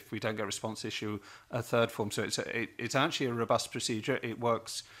 and if we don't get a response, issue a third form. So it's actually a robust procedure. It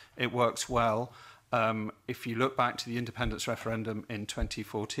works well. If you look back to the independence referendum in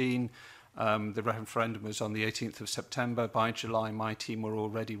 2014, the referendum was on the 18th of September. By July, my team were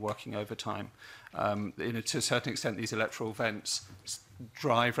already working overtime. To a certain extent, these electoral events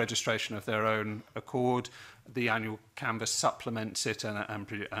drive registration of their own accord. The annual canvass supplements it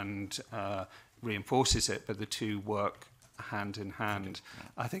and reinforces it, but the two work hand in hand.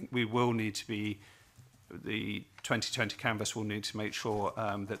 I think we will need to be, the 2020 canvass will need to make sure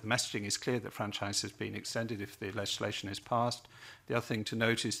that the messaging is clear that franchise has been extended if the legislation is passed. The other thing to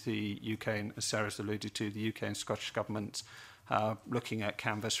note is the UK, and as Sarah's alluded to, the UK and Scottish governments looking at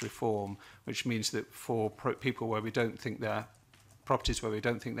canvass reform, which means that for people where we don't think there, properties where we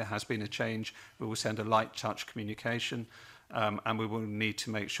don't think there has been a change, we will send a light touch communication, and we will need to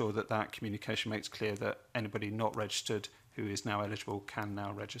make sure that that communication makes clear that anybody not registered who is now eligible can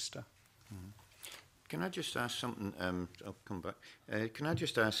now register. Can I just ask something? I'll come back. Can I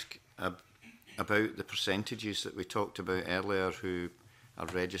just ask about the percentages that we talked about earlier, who are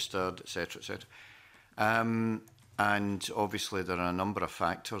registered, etc., etc. And obviously there are a number of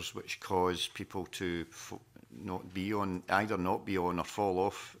factors which cause people to not be on, either not be on or fall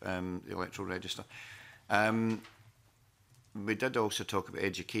off the electoral register. We did also talk about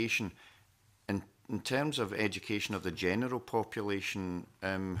education. In terms of education of the general population,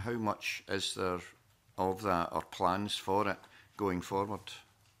 how much is there of that, or plans for it going forward?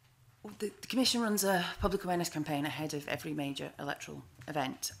 The Commission runs a public awareness campaign ahead of every major electoral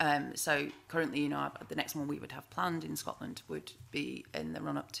event. So currently, you know, the next one we would have planned in Scotland would be in the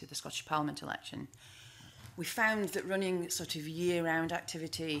run-up to the Scottish Parliament election. We found that running sort of year-round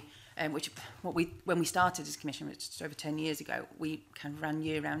activity, when we started as Commission, which was over 10 years ago, we kind of ran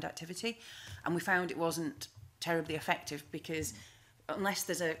year-round activity, and we found it wasn't terribly effective, because unless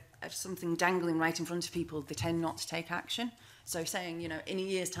there's something dangling right in front of people, they tend not to take action. So saying, you know, in a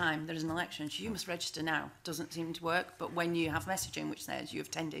year's time there is an election, so you must register now, doesn't seem to work. But when you have messaging which says you have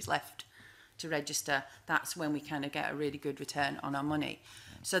 10 days left to register, that's when we kind of get a really good return on our money.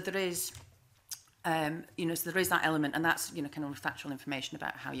 So there is, you know, so there is that element, and that's, you know, kind of factual information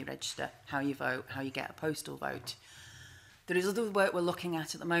about how you register, how you vote, how you get a postal vote. There is other work we're looking at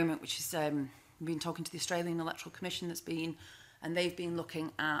the moment, which is we've been talking to the Australian Electoral Commission and they've been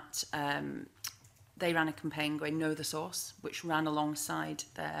looking at. They ran a campaign going Know the Source, which ran alongside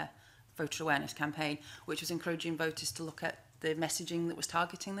their voter awareness campaign, which was encouraging voters to look at the messaging that was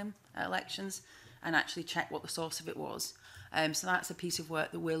targeting them at elections and actually check what the source of it was. So that's a piece of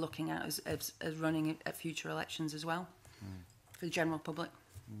work that we're looking at as running at future elections as well, for the general public.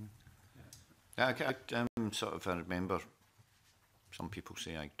 I sort of remember, some people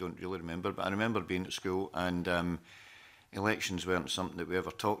say I don't really remember, but I remember being at school, and elections weren't something that we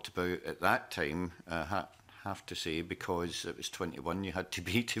ever talked about at that time, have to say, because it was 21 you had to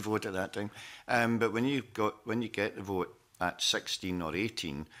be to vote at that time. But when you get the vote at 16 or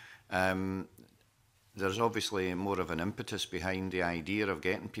 18, there's obviously more of an impetus behind the idea of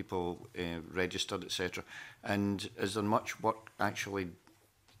getting people registered, etc. And is there much work actually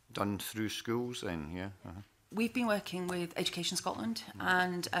done through schools then? Yeah. We've been working with Education Scotland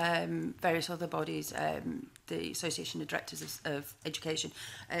and various other bodies, the Association of Directors of Education.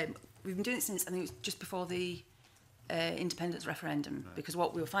 We've been doing it since, I think it was just before the independence referendum, because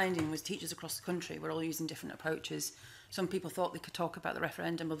what we were finding was teachers across the country were all using different approaches. Some people thought they could talk about the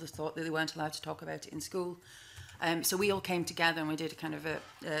referendum, others thought that they weren't allowed to talk about it in school. So we all came together and we did a kind of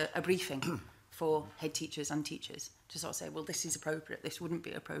a briefing for head teachers and teachers to sort of say, well, this is appropriate, this wouldn't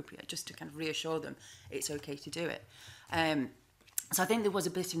be appropriate, just to kind of reassure them it's okay to do it. So I think there was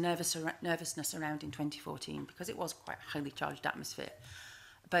a bit of nervousness around in 2014, because it was quite a highly charged atmosphere.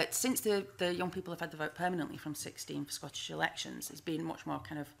 But since the young people have had the vote permanently from 16 for Scottish elections, it's been much more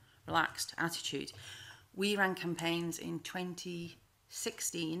kind of relaxed attitude. We ran campaigns in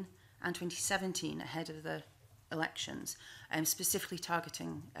 2016 and 2017 ahead of the elections, specifically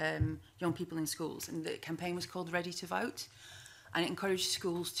targeting young people in schools. And the campaign was called Ready to Vote, and it encouraged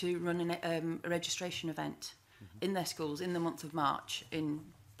schools to run a registration event in their schools in the month of March in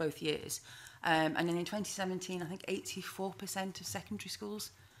both years. And then in 2017, I think 84% of secondary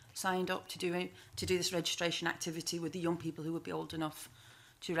schools signed up to do this registration activity with the young people who would be old enough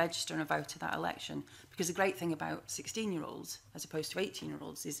to register and vote at that election. Because the great thing about 16-year-olds as opposed to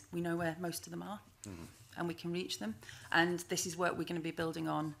 18-year-olds is we know where most of them are. And we can reach them. And this is what we're going to be building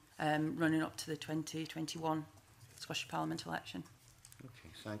on running up to the 2021 Scottish Parliament election. Okay,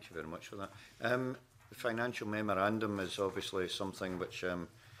 thank you very much for that. The financial memorandum is obviously something which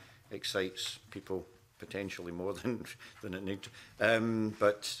excites people potentially more than it needs.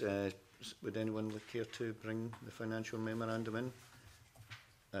 But would anyone care to bring the financial memorandum in?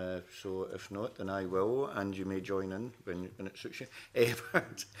 So if not, then I will, and you may join in when it suits you.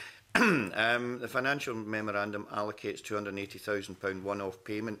 The financial memorandum allocates £280,000 one-off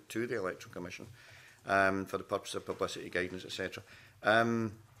payment to the Electoral Commission for the purpose of publicity, guidance, etc.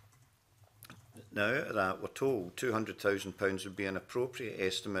 Now, out of that, we're told £200,000 would be an appropriate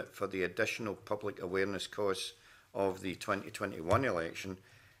estimate for the additional public awareness costs of the 2021 election,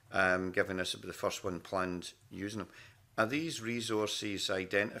 given this will be the first one planned using them. Are these resources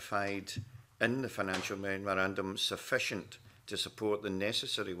identified in the financial memorandum sufficient to support the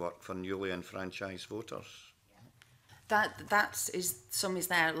necessary work for newly enfranchised voters? Some is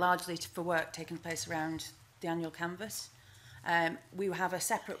there largely for work taking place around the annual canvass. We have a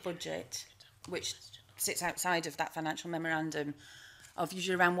separate budget which sits outside of that financial memorandum of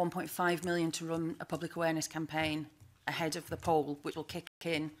usually around 1.5 million to run a public awareness campaign ahead of the poll, which will kick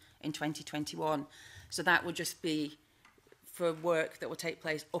in 2021. So that will just be for work that will take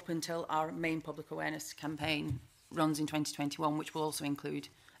place up until our main public awareness campaign runs in 2021, which will also include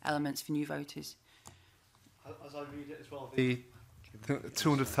elements for new voters. As I read it as well, the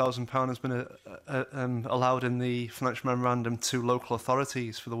 £200,000 has been allowed in the financial memorandum to local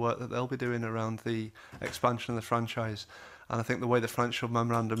authorities for the work that they'll be doing around the expansion of the franchise. And I think the way the financial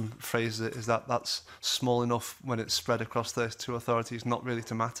memorandum phrases it is that that's small enough when it's spread across those two authorities not really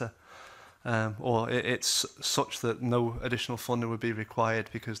to matter. It's such that no additional funding would be required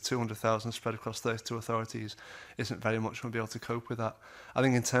because 200,000 spread across those two authorities isn't very much we'll be able to cope with that. I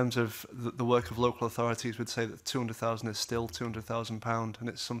think in terms of the work of local authorities, we'd say that 200,000 is still £200,000, and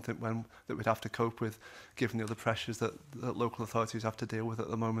it's something that we'd have to cope with given the other pressures that local authorities have to deal with at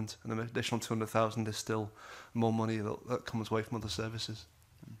the moment. And an additional 200,000 is still more money that comes away from other services.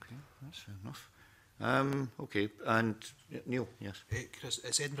 Okay, that's fair enough. Okay, and Neil, yes. Chris,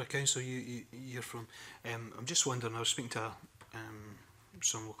 it's Edinburgh Council you're from. I'm just wondering, I was speaking to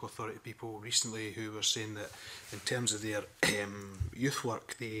some local authority people recently who were saying that in terms of their youth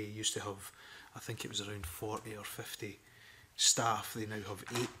work, they used to have, I think it was around 40 or 50 staff. They now have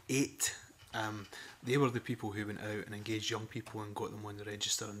eight. They were the people who went out and engaged young people and got them on the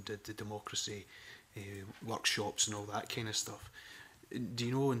register and did the democracy workshops and all that kind of stuff. Do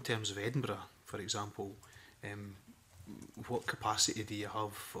you know, in terms of Edinburgh, for example, what capacity do you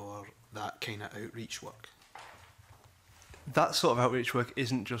have for that kind of outreach work? That sort of outreach work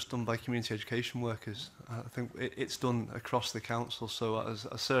isn't just done by community education workers. I think it's done across the council. So as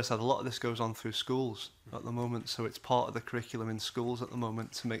Sarah said, a lot of this goes on through schools at the moment. So it's part of the curriculum in schools at the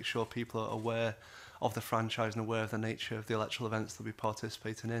moment to make sure people are aware of the franchise and aware of the nature of the electoral events they'll be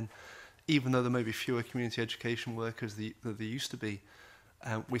participating in. Even though there may be fewer community education workers than there used to be,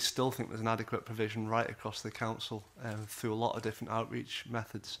 we still think there's an adequate provision right across the council through a lot of different outreach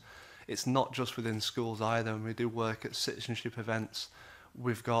methods. It's not just within schools either, and we do work at citizenship events.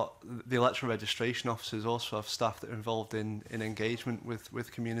 We've got the electoral registration officers also have staff that are involved in engagement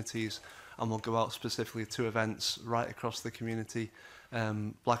with communities, and we'll go out specifically to events right across the community,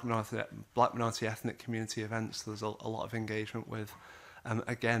 black minority ethnic community events. There's a lot of engagement with.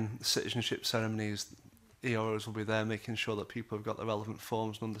 Again, citizenship ceremonies, EROs will be there making sure that people have got the relevant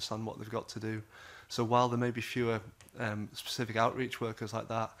forms and understand what they've got to do. So while there may be fewer specific outreach workers like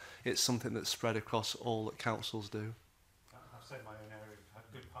that, it's something that's spread across all that councils do. I've said my own area, we've had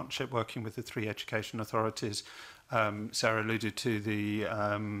good partnership working with the three education authorities. Sarah alluded to the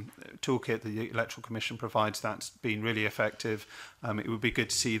toolkit the Electoral Commission provides. That's been really effective. It would be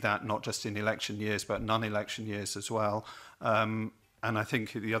good to see that not just in election years but non-election years as well. And I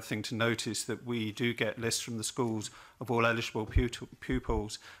think the other thing to note is that we do get lists from the schools of all eligible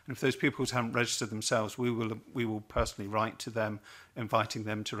pupils. And if those pupils haven't registered themselves, we will personally write to them, inviting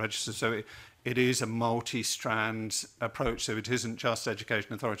them to register. So it is a multi-strand approach. So it isn't just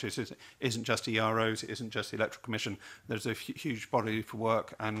education authorities, it isn't just EROs, it isn't just the Electoral Commission. There's a huge body for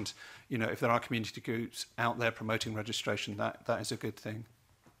work. And you know, if there are community groups out there promoting registration, that is a good thing.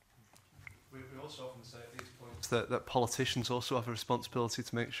 We also often say at these points that politicians also have a responsibility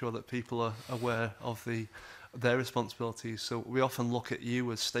to make sure that people are aware of their responsibilities. So we often look at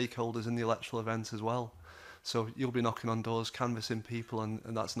you as stakeholders in the electoral event as well. So you'll be knocking on doors, canvassing people, and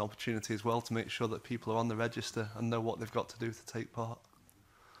that's an opportunity as well to make sure that people are on the register and know what they've got to do to take part.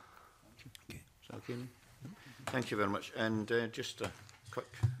 Okay. Okay. Thank you very much. And just a quick...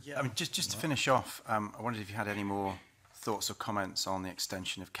 Yeah, I mean, just to finish off, I wondered if you had any more thoughts or comments on the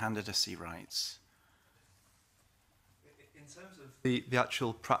extension of candidacy rights. In terms of the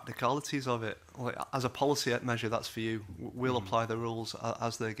actual practicalities of it, like, as a policy measure, that's for you. We'll apply the rules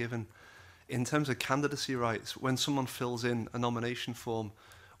as they're given. In terms of candidacy rights, when someone fills in a nomination form,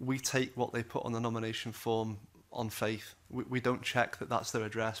 we take what they put on the nomination form on faith. We don't check that that's their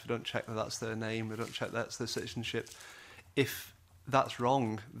address, we don't check that that's their name, we don't check that's their citizenship. If that's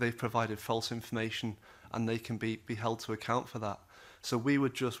wrong, they've provided false information and they can be held to account for that. So we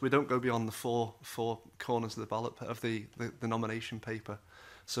don't go beyond the four corners of the ballot of the nomination paper.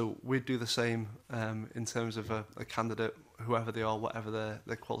 So we'd do the same in terms of a candidate, whoever they are, whatever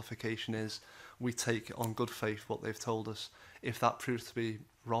their qualification is. We take on good faith what they've told us. If that proves to be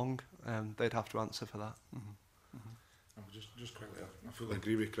wrong, they'd have to answer for that. Mm-hmm. Mm-hmm. Just quickly, I fully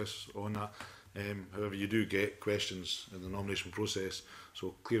agree with Chris on that. However, you do get questions in the nomination process,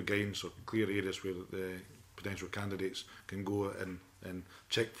 so clear guidance or clear areas where the potential candidates can go and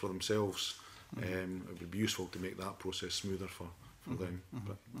check for themselves. It would be useful to make that process smoother for them.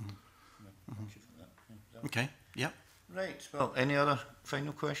 But Thank you for that. Okay, yeah. Right, well, any other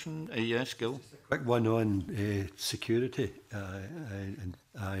final question? Yes, Gil? Quick one on security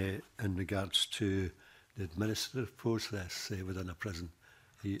in regards to the administrative process within a prison.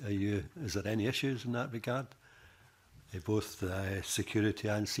 Is there any issues in that regard? Both security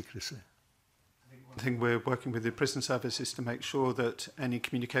and secrecy. I think we're working with the prison services to make sure that any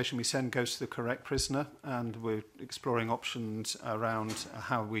communication we send goes to the correct prisoner, and we're exploring options around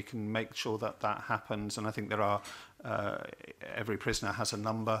how we can make sure that that happens. And I think there are, every prisoner has a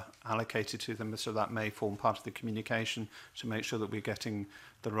number allocated to them, so that may form part of the communication to make sure that we're getting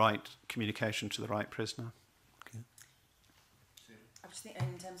the right communication to the right prisoner. I just think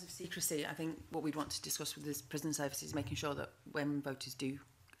in terms of secrecy, I think what we'd want to discuss with the prison services is making sure that when voters do,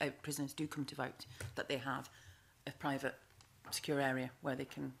 prisoners do come to vote, that they have a private, secure area where they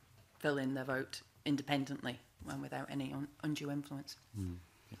can fill in their vote independently and without any undue influence. Mm.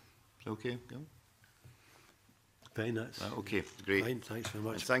 Yeah. Okay, Gil? Fine, that's okay, great. Fine, thanks very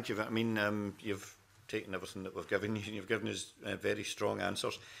much. And thank you. I mean, you've taken everything that we've given you, and you've given us very strong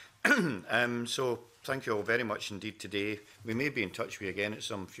answers. So thank you all very much indeed today. We may be in touch with you again at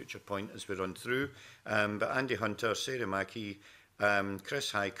some future point as we run through. But Andy Hunter, Sarah Mackey,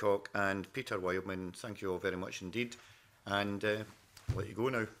 Chris Highcock and Peter Wildman, thank you all very much indeed. And I'll let you go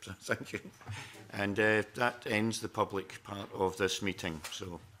now. Thank you. And that ends the public part of this meeting.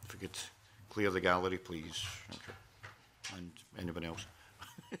 So if we could clear the gallery, please. Thank you. And anyone else.